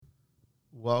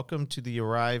Welcome to the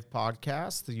Arrive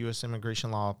podcast, the U.S. Immigration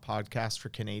Law podcast for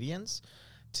Canadians.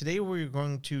 Today we're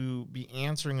going to be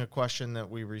answering a question that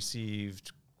we receive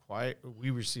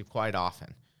quite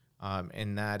often,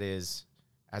 and that is,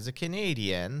 as a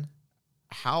Canadian,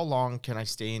 how long can I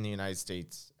stay in the United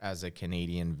States as a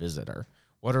Canadian visitor?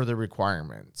 What are the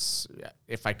requirements?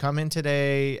 If I come in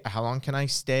today, how long can I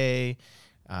stay?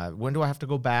 When do I have to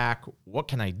go back? What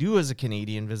can I do as a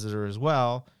Canadian visitor as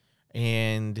well?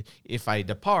 And if I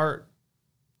depart,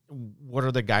 what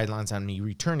are the guidelines on me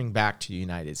returning back to the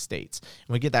United States?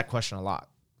 And we get that question a lot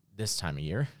this time of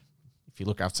year. If you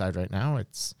look outside right now,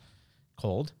 it's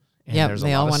cold. And there's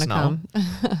they a lot all of want to snow.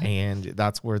 come. And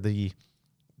that's where the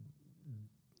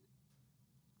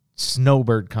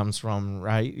snowbird comes from,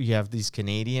 right? You have these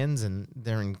Canadians and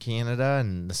they're in Canada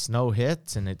and the snow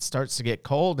hits and it starts to get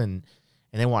cold and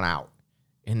they want out.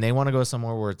 And they want to go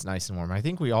somewhere where it's nice and warm. I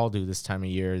think we all do this time of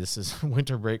year. This is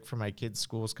winter break for my kids'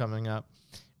 schools coming up.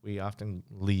 We often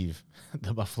leave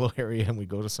the Buffalo area and we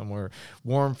go to somewhere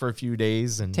warm for a few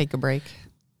days and Take a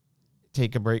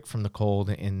break from the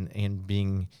cold and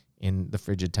being in the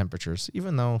frigid temperatures,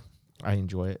 even though I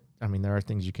enjoy it. I mean, there are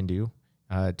things you can do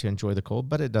to enjoy the cold,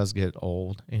 but it does get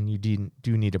old and you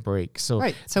do need a break. So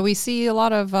Right. So we see a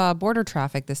lot of border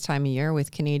traffic this time of year with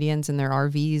Canadians and their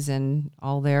RVs and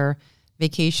all their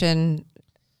vacation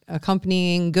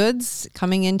accompanying goods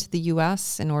coming into the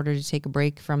U.S. in order to take a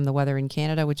break from the weather in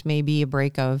Canada, which may be a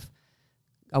break of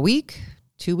a week,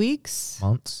 2 weeks,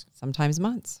 months, sometimes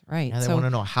months. Right. and they So want to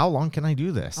know, how long can I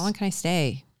do this? how long can I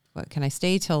stay? What can I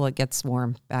stay till it gets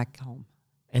warm back home?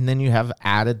 And then you have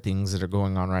added things that are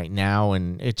going on right now,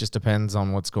 and it just depends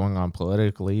on what's going on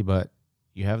politically. But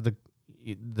you have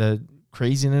the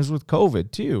craziness with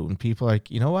COVID too, and people are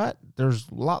like, you know what? There's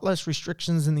a lot less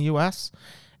restrictions in the U.S.,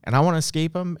 and I want to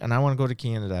escape them, and I want to go to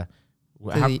Canada,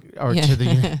 not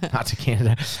to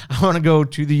Canada. I want to go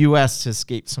to the U.S. to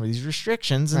escape some of these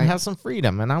restrictions and have some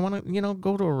freedom, and I want to,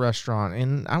 go to a restaurant,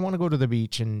 and I want to go to the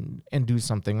beach and do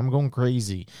something. I'm going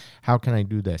crazy. How can I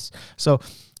do this? So,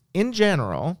 in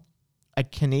general, a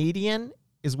Canadian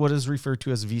is what is referred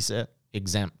to as visa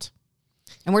exempt.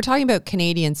 And we're talking about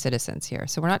Canadian citizens here.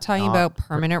 So we're not talking about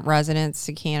permanent residents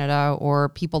to Canada or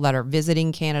people that are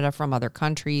visiting Canada from other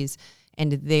countries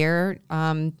and their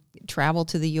travel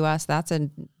to the U.S. That's a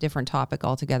different topic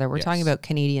altogether. We're talking about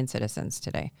Canadian citizens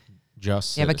today.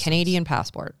 Just They have a Canadian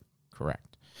passport.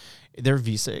 Correct. They're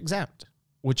visa exempt,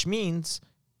 which means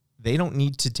they don't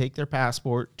need to take their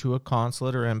passport to a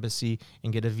consulate or embassy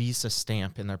and get a visa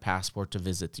stamp in their passport to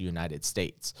visit the United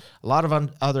States. A lot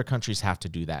of other countries have to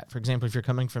do that. For example, if you're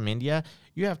coming from India,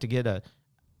 you have to get a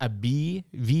B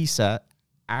visa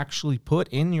actually put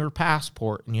in your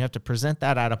passport, and you have to present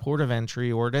that at a port of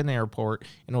entry or at an airport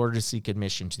in order to seek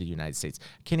admission to the United States.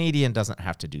 A Canadian doesn't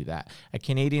have to do that. A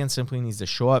Canadian simply needs to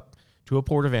show up to a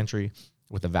port of entry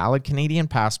with a valid Canadian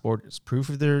passport as proof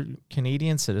of their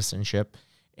Canadian citizenship,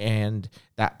 and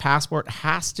that passport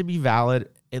has to be valid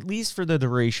at least for the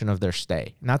duration of their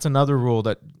stay. And that's another rule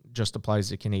that just applies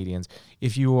to Canadians.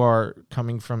 If you are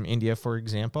coming from India, for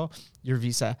example, your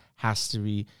visa has to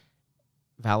be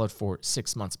valid for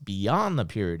 6 months beyond the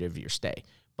period of your stay.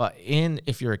 But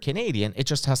if you're a Canadian, it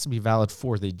just has to be valid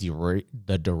for the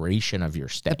duration of your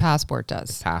stay. The passport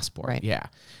does. The passport, right. Yeah.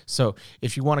 So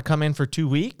if you want to come in for 2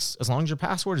 weeks, as long as your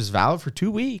passport is valid for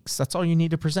 2 weeks, that's all you need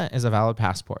to present is a valid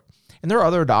passport. And there are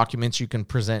other documents you can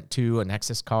present to. A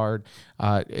Nexus card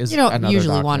is You don't another usually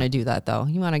document. want to do that, though.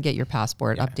 You want to get your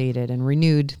passport updated and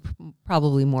renewed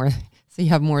probably more. So you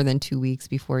have more than 2 weeks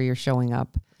before you're showing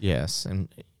up. Yes.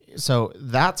 And so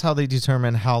that's how they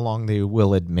determine how long they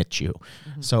will admit you.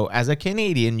 Mm-hmm. So as a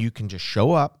Canadian, you can just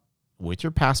show up with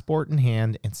your passport in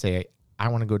hand and say, I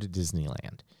want to go to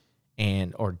Disneyland.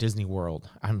 Or Disney World.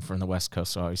 I'm from the West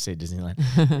Coast, so I always say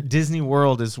Disneyland. Disney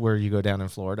World is where you go down in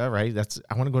Florida, right?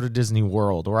 I want to go to Disney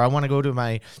World, or I want to go to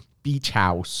my beach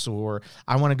house, or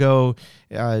I want to go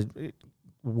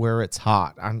where it's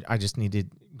hot. I just need to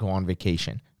go on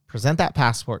vacation. Present that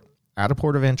passport at a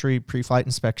port of entry, pre-flight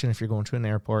inspection if you're going to an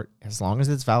airport. As long as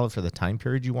it's valid for the time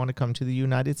period you want to come to the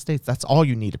United States, that's all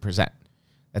you need to present.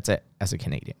 That's it as a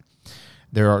Canadian.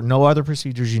 There are no other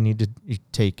procedures you need to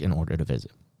take in order to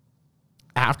visit.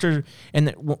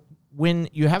 When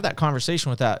you have that conversation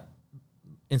with that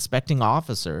inspecting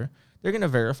officer, they're going to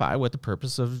verify what the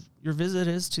purpose of your visit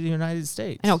is to the United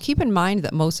States. Now, keep in mind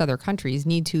that most other countries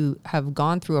need to have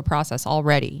gone through a process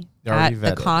already at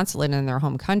the consulate in their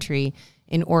home country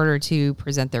in order to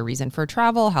present their reason for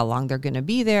travel, how long they're going to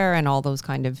be there, and all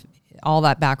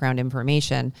that background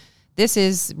information. this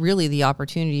is really the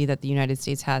opportunity that the United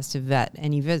States has to vet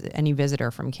any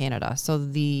visitor from Canada. So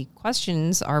the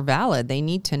questions are valid. They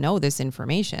need to know this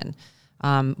information.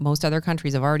 Most other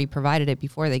countries have already provided it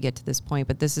before they get to this point,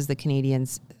 but this is the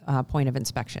Canadians' point of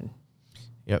inspection.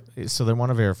 Yep. So they want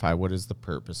to verify what is the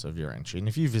purpose of your entry. And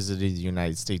if you visited the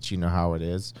United States, you know how it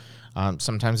is.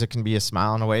 Sometimes it can be a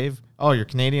smile and a wave. Oh, you're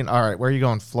Canadian? All right. Where are you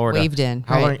going? Florida. Waved in.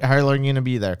 How right. long are you going to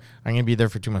be there? I'm going to be there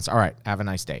for 2 months. All right. Have a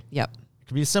nice day. Yep. It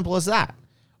could be as simple as that.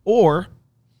 Or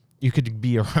you could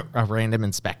be a random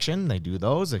inspection. They do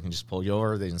those. They can just pull you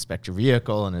over. They inspect your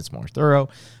vehicle and it's more thorough.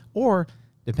 Or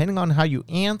depending on how you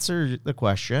answer the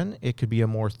question, it could be a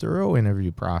more thorough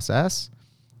interview process.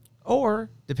 Or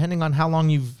depending on how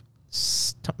long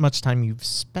much time you've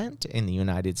spent in the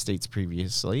United States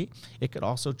previously, it could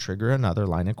also trigger another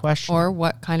line of questioning. Or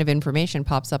what kind of information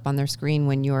pops up on their screen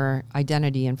when your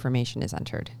identity information is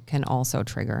entered can also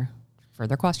trigger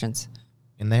further questions.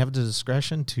 And they have the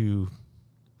discretion to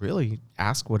really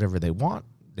ask whatever they want.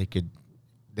 They could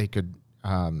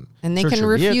and they search can your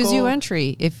refuse vehicle. you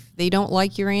entry if they don't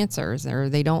like your answers or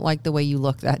they don't like the way you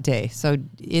look that day. So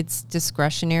it's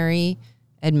discretionary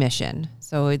admission.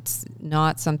 So it's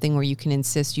not something where you can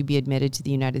insist you be admitted to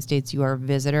the United States. You are a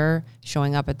visitor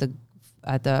showing up at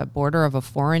the border of a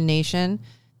foreign nation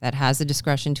that has the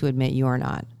discretion to admit you or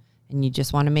not. And you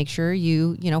just want to make sure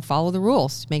you follow the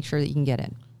rules to make sure that you can get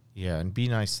in. Yeah, and be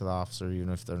nice to the officer even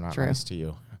if they're not True. nice to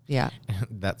you. Yeah.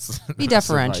 That's Be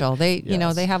deferential.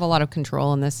 Yes. They have a lot of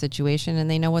control in this situation and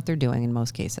they know what they're doing in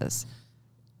most cases.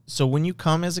 So when you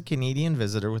come as a Canadian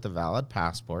visitor with a valid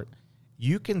passport,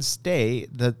 you can stay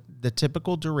the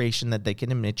typical duration that they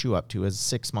can admit you up to is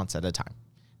 6 months at a time.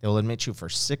 They'll admit you for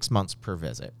 6 months per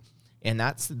visit. And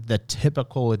that's the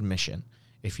typical admission.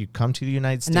 If you come to the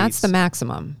United States. And that's the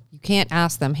maximum. You can't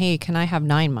ask them, hey, can I have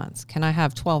 9 months? Can I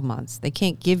have 12 months? They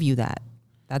can't give you that.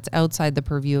 That's outside the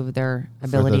purview of their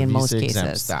ability in most visa-exempt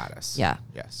cases. Status. Yeah.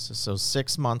 Yes. So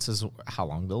 6 months is how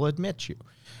long they'll admit you.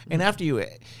 And after you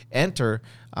enter,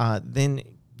 then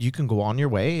you can go on your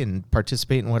way and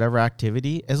participate in whatever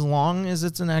activity as long as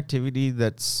it's an activity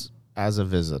that's as a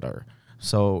visitor.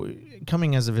 So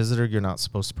coming as a visitor, you're not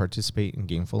supposed to participate in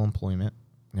gainful employment.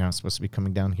 You're not supposed to be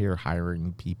coming down here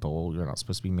hiring people. You're not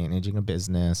supposed to be managing a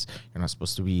business. You're not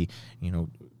supposed to be,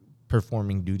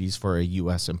 performing duties for a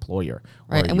U.S. employer.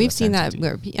 Right, and we've seen entity.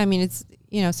 that. I mean, it's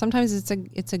sometimes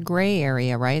it's a gray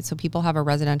area, right? So people have a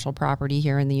residential property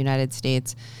here in the United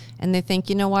States, and they think,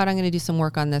 you know what, I'm going to do some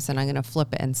work on this, and I'm going to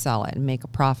flip it and sell it and make a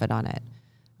profit on it.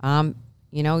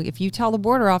 If you tell the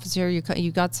border officer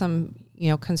you got some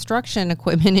construction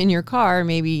equipment in your car,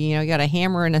 maybe you got a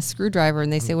hammer and a screwdriver,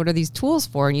 and they say, what are these tools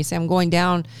for? And you say, I'm going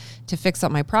down to fix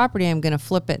up my property. I'm going to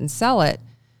flip it and sell it.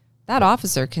 That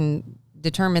officer can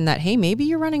determine that, hey, maybe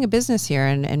you're running a business here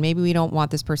and maybe we don't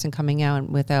want this person coming out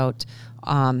without,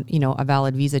 a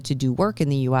valid visa to do work in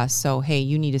the U.S. So, hey,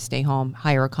 you need to stay home,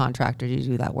 hire a contractor to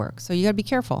do that work. So you got to be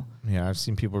careful. Yeah, I've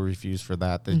seen people refuse for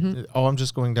that. I'm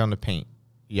just going down to paint.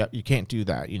 Yep, you can't do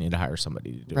that. You need to hire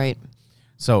somebody to do it. Right.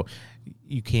 So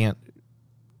you can't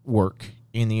work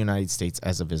in the United States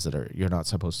as a visitor. You're not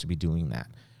supposed to be doing that.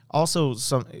 Also,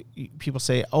 some people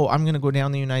say, I'm going to go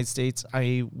down to the United States.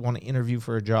 I want to interview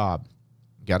for a job.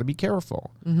 You got to be careful.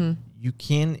 Mm-hmm. You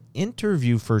can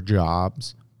interview for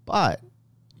jobs, but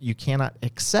you cannot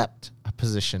accept a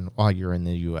position while you're in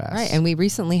the U.S. Right. And we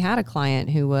recently had a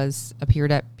client who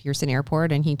appeared at Pearson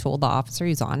Airport, and he told the officer,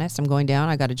 he's honest, I'm going down.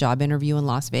 I got a job interview in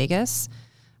Las Vegas.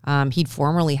 He'd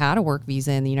formerly had a work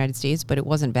visa in the United States, but it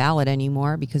wasn't valid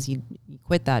anymore because he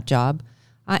quit that job.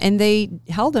 And they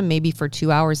held him maybe for 2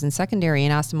 hours in secondary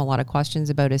and asked him a lot of questions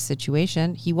about his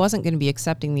situation. He wasn't going to be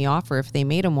accepting the offer if they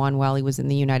made him one while he was in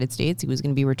the United States. He was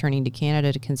going to be returning to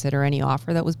Canada to consider any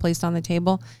offer that was placed on the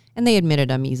table. And they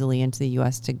admitted him easily into the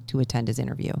U.S. to attend his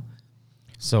interview.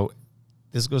 So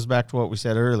this goes back to what we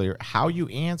said earlier. How you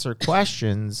answer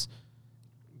questions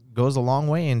goes a long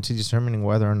way into determining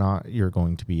whether or not you're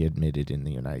going to be admitted in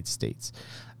the United States.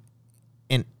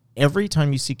 And every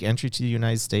time you seek entry to the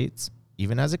United States,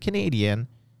 even as a Canadian,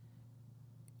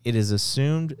 it is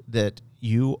assumed that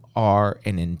you are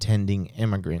an intending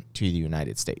immigrant to the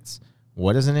United States.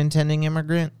 What is an intending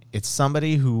immigrant? It's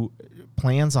somebody who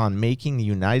plans on making the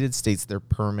United States their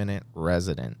permanent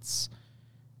residence.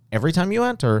 Every time you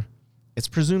enter, it's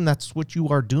presumed that's what you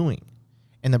are doing.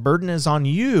 And the burden is on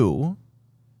you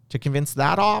to convince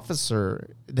that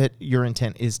officer that your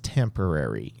intent is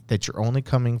temporary, that you're only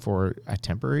coming for a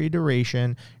temporary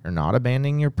duration, you're not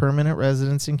abandoning your permanent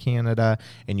residence in Canada,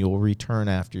 and you'll return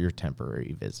after your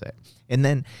temporary visit. And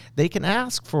then they can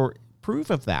ask for proof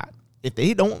of that. If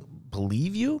they don't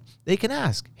believe you, they can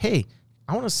ask, hey,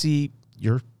 I want to see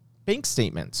your bank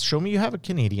statements. Show me you have a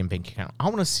Canadian bank account. I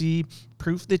want to see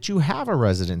proof that you have a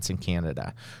residence in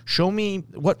Canada. Show me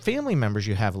what family members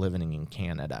you have living in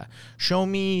Canada. Show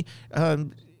me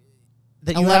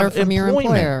that A you letter have from your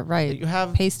employment, employer, right? that you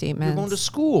have Pay you're statements. going to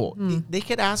school. They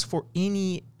could ask for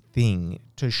anything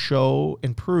to show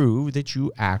and prove that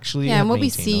you actually Yeah, have and what we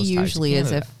maintained see those ties to usually is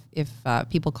Canada. if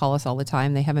people call us all the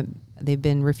time, they've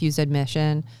been refused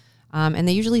admission, and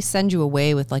they usually send you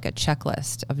away with like a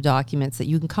checklist of documents that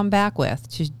you can come back with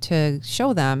to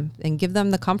show them and give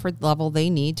them the comfort level they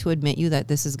need to admit you that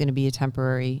this is going to be a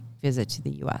temporary visit to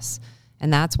the U.S.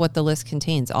 And that's what the list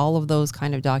contains, all of those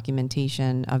kind of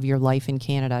documentation of your life in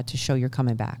Canada to show you're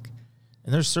coming back.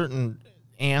 And there's certain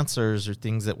answers or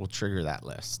things that will trigger that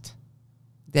list.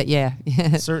 That yeah.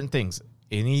 Certain things.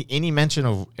 Any mention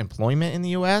of employment in the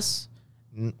U.S.,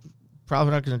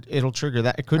 probably not going to, it'll trigger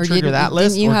that. It could trigger that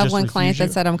list. Didn't you or have just one client refuse that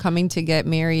you. said, I'm coming to get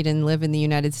married and live in the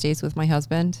United States with my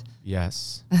husband?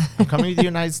 Yes. I'm coming to the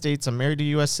United States. I'm married to a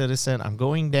U.S. citizen. I'm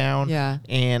going down. Yeah.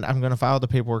 And I'm going to file the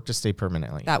paperwork to stay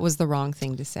permanently. That was the wrong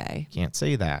thing to say. You can't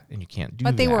say that, and you can't do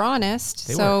that. But they were honest.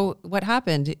 They So what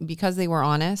happened? Because they were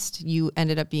honest, you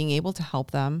ended up being able to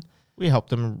help them. We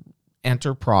helped them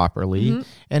enter properly, Mm-hmm.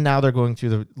 and now they're going through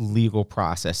the legal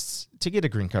process to get a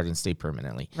green card and stay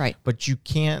permanently. Right. But you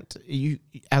can't,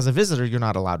 as a visitor, you're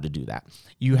not allowed to do that.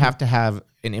 You have to have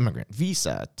an immigrant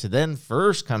visa to then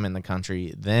first come in the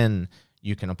country, then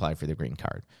you can apply for the green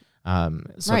card.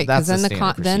 So Right, that's because then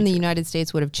standard then the procedure. United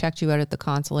States would have checked you out at the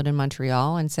consulate in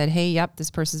Montreal and said, "Hey, yep, this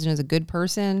person is a good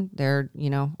person. They're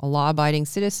a law-abiding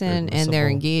citizen, and they're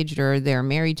Admissible. engaged or they're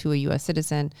married to a U.S.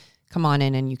 citizen. Come on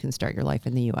in, and you can start your life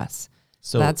in the U.S."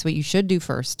 So that's what you should do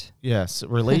first. Yes,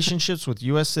 relationships with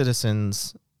U.S.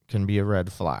 citizens can be a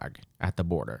red flag at the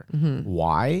border.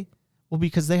 Why? Well,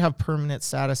 because they have permanent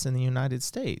status in the United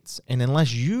States, and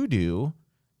unless you do,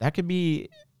 that could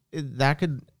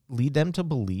lead them to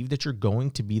believe that you're going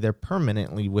to be there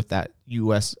permanently with that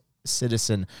U.S.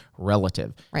 citizen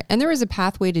relative. Right, and there is a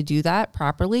pathway to do that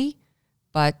properly,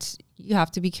 but you have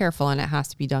to be careful, and it has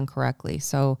to be done correctly.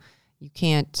 So you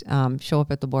can't show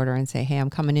up at the border and say, "Hey,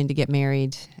 I'm coming in to get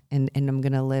married, and I'm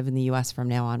going to live in the U.S. from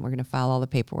now on. We're going to file all the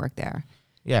paperwork there."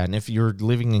 Yeah, and if you're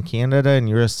living in Canada and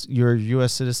your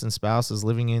U.S. citizen spouse is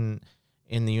living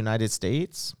in the United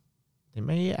States, they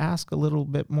may ask a little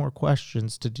bit more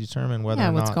questions to determine whether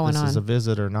or what's not going this is on. a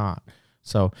visit or not.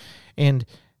 So, and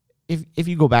if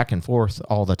you go back and forth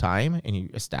all the time and you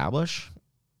establish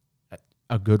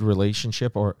a good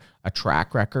relationship or a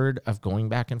track record of going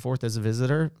back and forth as a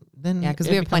visitor, then Yeah, because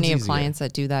it we have plenty becomes of easier. clients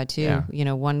that do that too.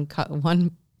 Yeah. One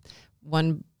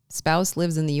spouse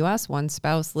lives in the U.S., one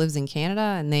spouse lives in Canada,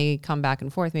 and they come back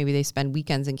and forth. Maybe they spend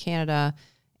weekends in Canada,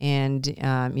 and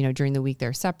during the week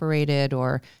they're separated,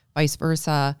 or vice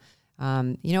versa.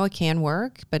 It can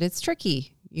work, but it's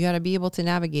tricky. You got to be able to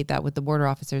navigate that with the border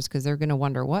officers because they're going to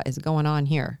wonder what is going on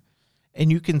here. And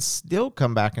you can still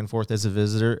come back and forth as a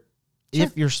visitor Sure.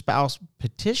 if your spouse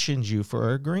petitions you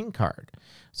for a green card.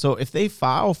 So if they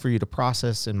file for you to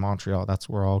process in Montreal, that's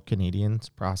where all Canadians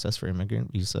process for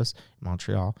immigrant visas,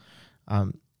 Montreal,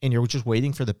 and you're just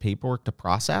waiting for the paperwork to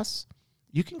process,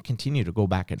 you can continue to go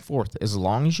back and forth as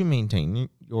long as you maintain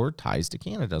your ties to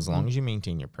Canada, as long as you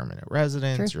maintain your permanent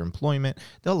residence, your employment,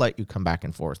 they'll let you come back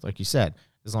and forth. Like you said,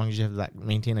 as long as you have that,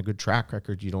 maintain a good track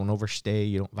record, you don't overstay,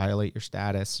 you don't violate your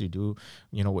status, you do,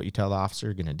 what you tell the officer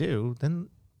you're going to do, then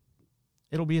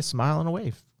it'll be a smile and a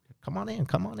wave. Come on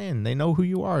in. They know who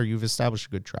you are. You've established a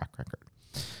good track record.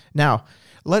 Now,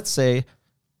 let's say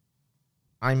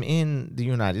I'm in the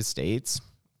United States.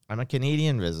 I'm a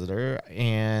Canadian visitor,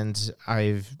 and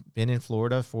I've been in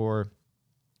Florida for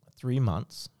 3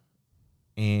 months,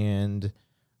 and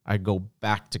I go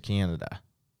back to Canada.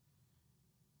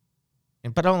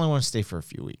 But I only want to stay for a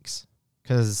few weeks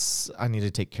because I need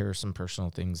to take care of some personal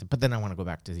things. But then I want to go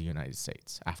back to the United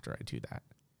States after I do that.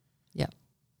 Yeah.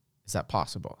 Is that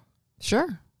possible?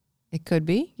 Sure. It could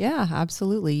be. Yeah,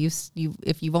 absolutely. You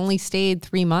if you've only stayed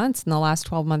 3 months in the last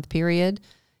 12-month period,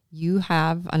 you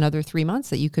have another 3 months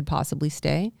that you could possibly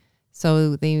stay.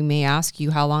 So they may ask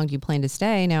you, how long do you plan to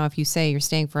stay? Now, if you say you're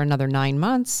staying for another 9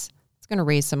 months, it's going to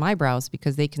raise some eyebrows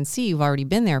because they can see you've already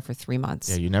been there for 3 months.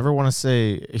 Yeah, you never want to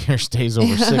say your stay's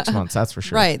over 6 months. That's for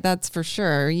sure. Right, that's for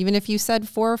sure. Even if you said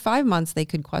 4 or 5 months, they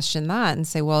could question that and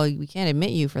say, well, we can't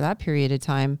admit you for that period of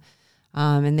time.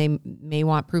 And they may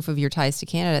want proof of your ties to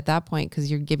Canada at that point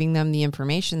because you're giving them the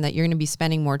information that you're going to be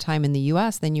spending more time in the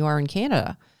U.S. than you are in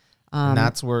Canada. And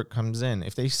that's where it comes in.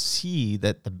 If they see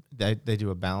that that they do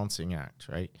a balancing act,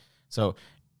 right? So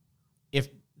if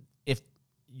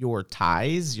your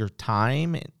ties, your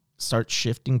time start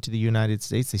shifting to the United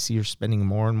States, they see you're spending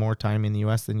more and more time in the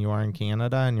U.S. than you are in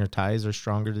Canada, and your ties are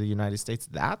stronger to the United States,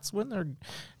 that's when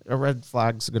a red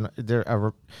flag's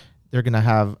they're gonna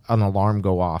have an alarm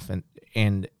go off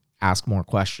and ask more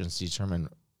questions to determine,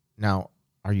 now,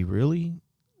 are you really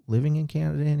living in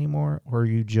Canada anymore, or are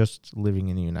you just living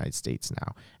in the United States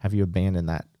now? Have you abandoned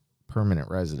that permanent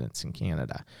residence in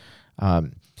Canada?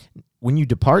 When you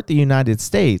depart the United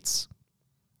States,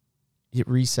 it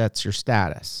resets your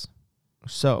status.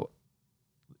 So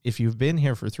if you've been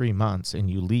here for 3 months and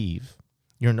you leave,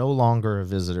 you're no longer a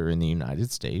visitor in the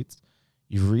United States.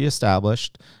 You've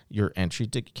reestablished your entry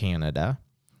to Canada.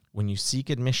 When you seek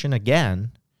admission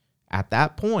again, at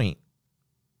that point,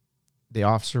 the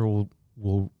officer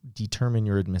will determine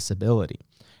your admissibility.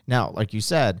 Now, like you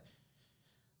said,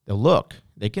 they'll look,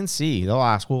 they can see, they'll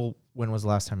ask, well, when was the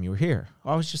last time you were here?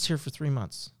 Oh, I was just here for 3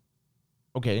 months.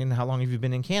 Okay, and how long have you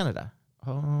been in Canada?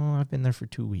 Oh, I've been there for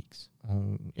 2 weeks.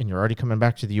 Oh, and you're already coming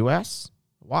back to the U.S.?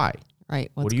 Why?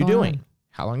 Right. What are you doing?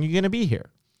 How long are you going to be here?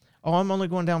 Oh, I'm only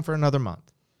going down for another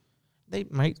month. They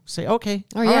might say, okay.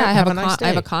 Oh, yeah, right, I have a nice day. I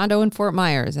have a condo in Fort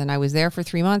Myers, and I was there for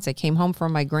 3 months. I came home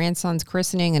from my grandson's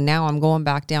christening, and now I'm going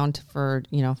back down for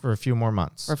a few more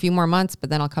months. For a few more months, but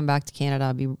then I'll come back to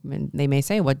Canada. They may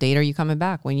say, what date are you coming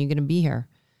back? When are you going to be here?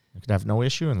 They could have no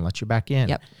issue and let you back in.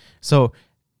 Yep. So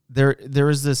there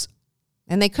is this.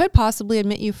 And they could possibly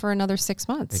admit you for another 6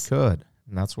 months. They could.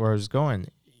 And that's where I was going.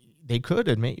 They could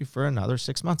admit you for another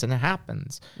 6 months, and it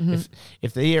happens. Mm-hmm.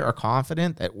 If they are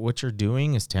confident that what you're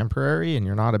doing is temporary and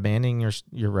you're not abandoning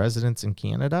your residence in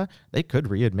Canada, they could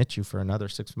readmit you for another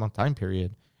 6 month time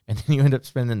period, and then you end up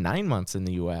spending 9 months in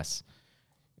the U.S.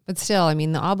 But still, I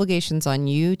mean, the obligation's on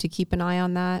you to keep an eye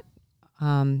on that,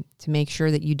 to make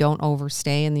sure that you don't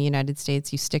overstay in the United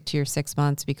States. You stick to your 6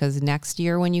 months, because next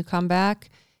year when you come back,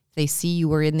 if they see you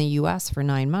were in the U.S. for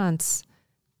 9 months,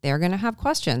 they're going to have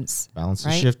questions. Balance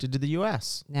right? is shifted to the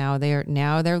U.S. Now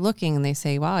they're looking and they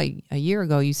say, wow, a year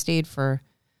ago you stayed for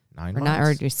 9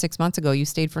 months. Or 6 months ago you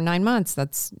stayed for 9 months.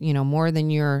 That's, more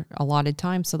than your allotted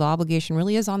time. So the obligation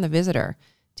really is on the visitor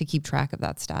to keep track of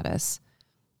that status.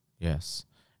 Yes.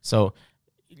 So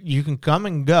you can come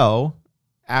and go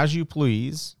as you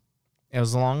please,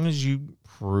 as long as you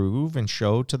prove and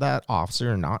show to that officer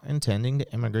you're not intending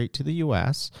to immigrate to the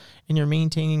U.S. and you're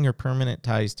maintaining your permanent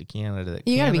ties to Canada.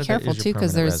 You got to be careful too,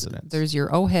 because there's your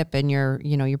OHIP and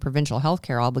your provincial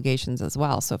healthcare obligations as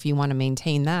well. So if you want to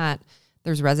maintain that,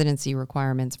 there's residency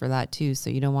requirements for that too.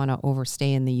 So you don't want to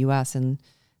overstay in the U.S. and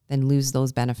then lose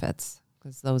those benefits,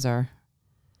 because those are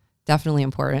definitely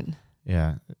important.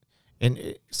 Yeah.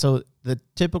 And so the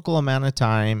typical amount of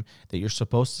time that you're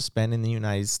supposed to spend in the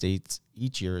United States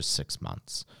each year is 6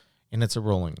 months, and it's a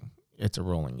rolling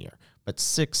year. But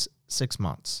six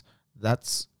months,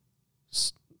 that's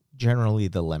generally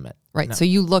the limit. Right. Now, so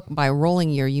you look by rolling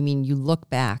year, you mean you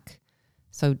look back.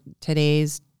 So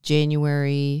today's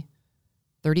January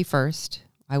 31st.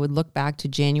 I would look back to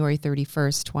January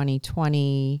 31st,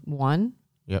 2021,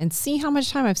 yep, and see how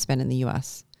much time I've spent in the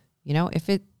U.S.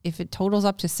 If it totals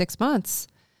up to 6 months,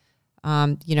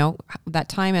 that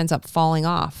time ends up falling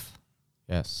off.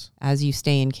 Yes. As you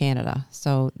stay in Canada.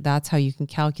 So that's how you can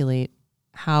calculate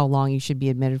how long you should be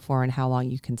admitted for and how long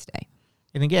you can stay.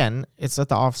 And again, it's at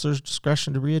the officer's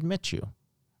discretion to readmit you.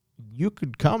 You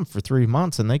could come for 3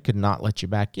 months and they could not let you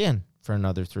back in for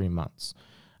another 3 months.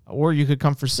 Or you could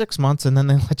come for 6 months and then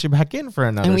they let you back in for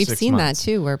another 6 months. And we've seen that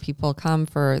too, where people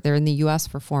they're in the U.S.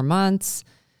 for 4 months,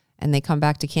 and they come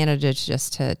back to Canada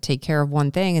just to take care of one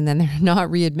thing, and then they're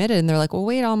not readmitted. And they're like, well,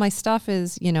 wait, all my stuff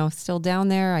is, still down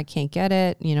there. I can't get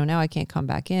it. Now I can't come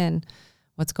back in.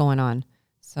 What's going on?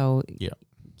 So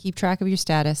keep track of your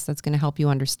status. That's going to help you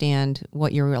understand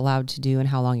what you're allowed to do and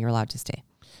how long you're allowed to stay.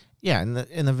 Yeah, and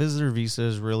the visitor visa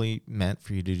is really meant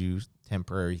for you to do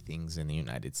temporary things in the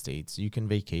United States. You can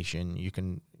vacation. You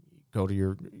can go to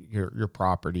your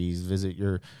properties, visit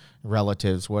your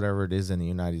relatives, whatever it is in the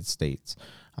United States.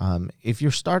 If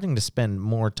you're starting to spend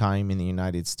more time in the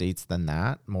United States than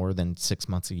that, more than 6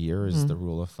 months a year is the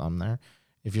rule of thumb there.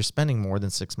 If you're spending more than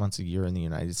 6 months a year in the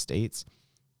United States,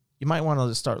 you might want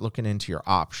to start looking into your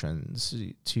options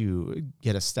to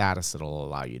get a status that will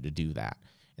allow you to do that.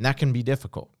 And that can be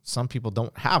difficult. Some people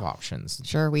don't have options.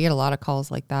 Sure. We get a lot of calls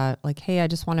like that. Like, hey, I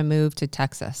just want to move to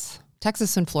Texas.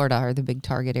 Texas and Florida are the big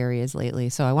target areas lately.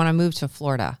 So I want to move to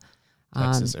Florida.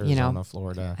 Texas, Arizona,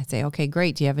 Florida. I'd say, okay,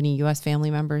 great. Do you have any U.S.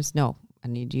 family members? No.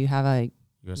 Do you have a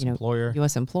U.S. employer?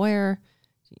 U.S. employer?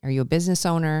 Are you a business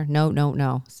owner?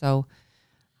 No. So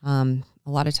a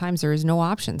lot of times there is no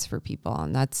options for people.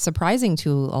 And that's surprising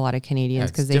to a lot of Canadians.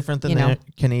 It's different than the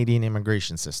Canadian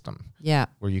immigration system. Yeah.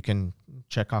 Where you can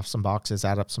check off some boxes,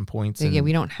 add up some points. Yeah,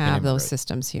 we don't and have those immigrate.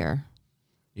 systems here.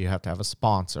 You have to have a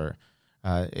sponsor.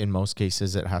 In most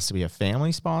cases, it has to be a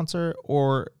family sponsor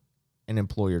or an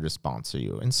employer to sponsor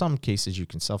you. In some cases, you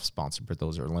can self-sponsor, but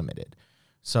those are limited.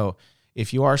 So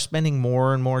if you are spending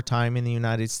more and more time in the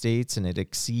United States and it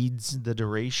exceeds the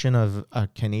duration of a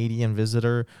Canadian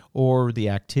visitor, or the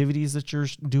activities that you're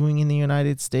doing in the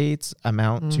United States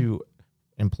amount to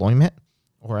employment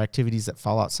or activities that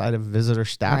fall outside of visitor All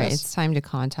status. right, it's time to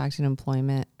contact an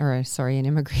an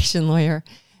immigration lawyer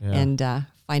and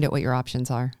find out what your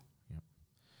options are.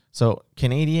 So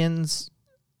Canadians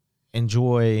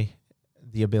enjoy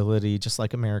the ability, just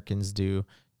like Americans do,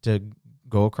 to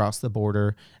go across the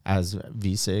border as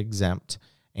visa exempt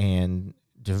and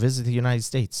to visit the United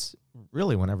States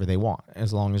really whenever they want,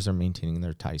 as long as they're maintaining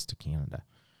their ties to Canada.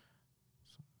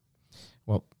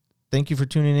 Well, thank you for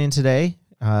tuning in today.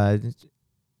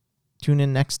 Tune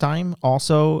in next time.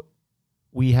 Also,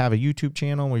 we have a YouTube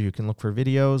channel where you can look for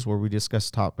videos where we discuss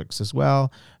topics as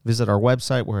well. Visit our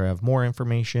website where we have more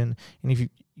information. And if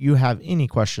you have any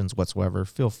questions whatsoever,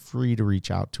 feel free to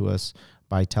reach out to us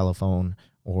by telephone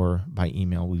or by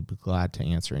email. We'd be glad to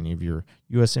answer any of your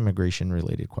U.S. immigration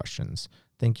related questions.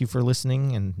 Thank you for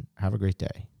listening and have a great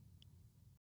day.